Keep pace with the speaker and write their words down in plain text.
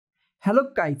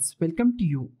Hello guys, welcome to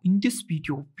you. In this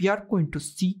video, we are going to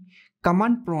see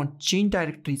command prompt change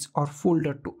directories or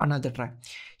folder to another drive.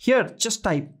 Here, just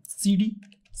type cd.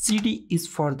 cd is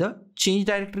for the change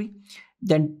directory.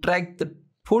 Then drag the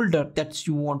folder that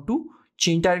you want to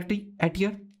change directory at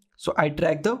here. So I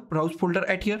drag the browse folder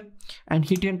at here and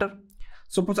hit enter.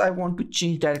 Suppose I want to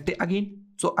change directory again.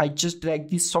 So I just drag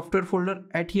this software folder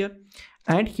at here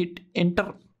and hit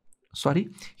enter.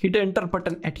 Hit enter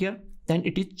button at here. Then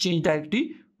it is change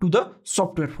directory to the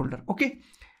software folder. Okay,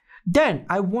 then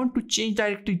I want to change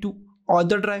directory to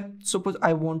other drive. Suppose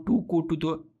I want to go to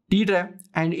the D drive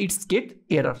and it's get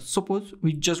error. Suppose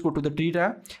we just go to the D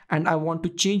drive and I want to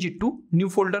change it to new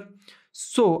folder.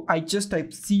 So I just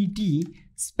type cd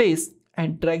space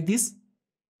and drag this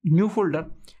new folder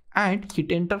and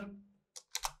hit enter,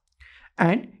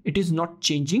 and it is not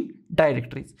changing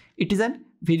directories. It is a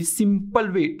very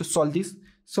simple way to solve this.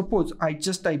 Suppose I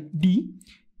just type D,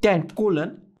 then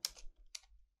colon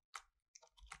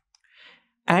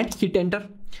and hit enter.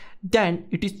 Then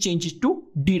it is changed to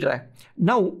D drive.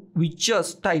 Now we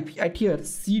just type at here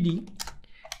cd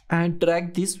and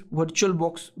drag this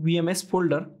VirtualBox VMS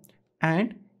folder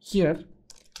and here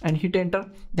and hit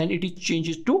enter. Then it is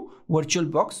changed to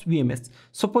VirtualBox VMS.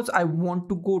 Suppose I want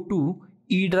to go to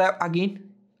E drive again,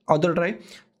 other drive.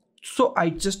 So I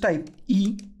just type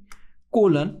E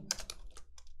colon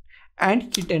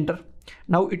and hit enter.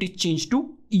 Now it is changed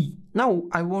to E. Now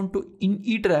I want to in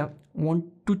E drive want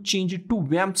to change it to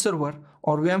VM server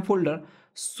or VM folder.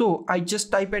 So I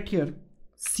just type at here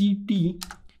cd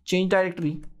change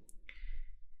directory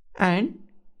and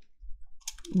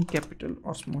in capital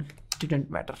or small, didn't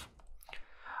matter.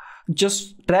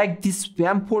 Just drag this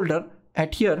VM folder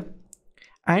at here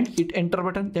and hit enter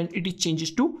button. Then it is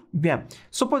changes to VM.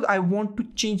 Suppose I want to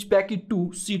change back it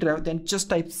to C drive. Then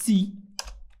just type C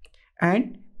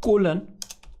and colon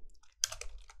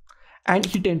and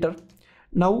hit enter.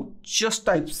 Now just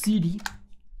type cd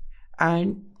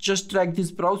and just drag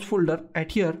this browse folder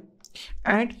at here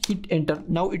and hit enter.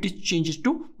 Now it is changes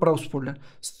to browse folder.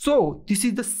 So this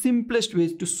is the simplest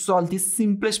way to solve this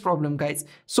simplest problem, guys.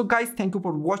 So guys, thank you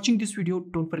for watching this video.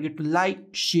 Don't forget to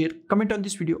like, share, comment on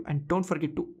this video, and don't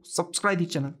forget to subscribe the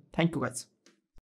channel. Thank you guys.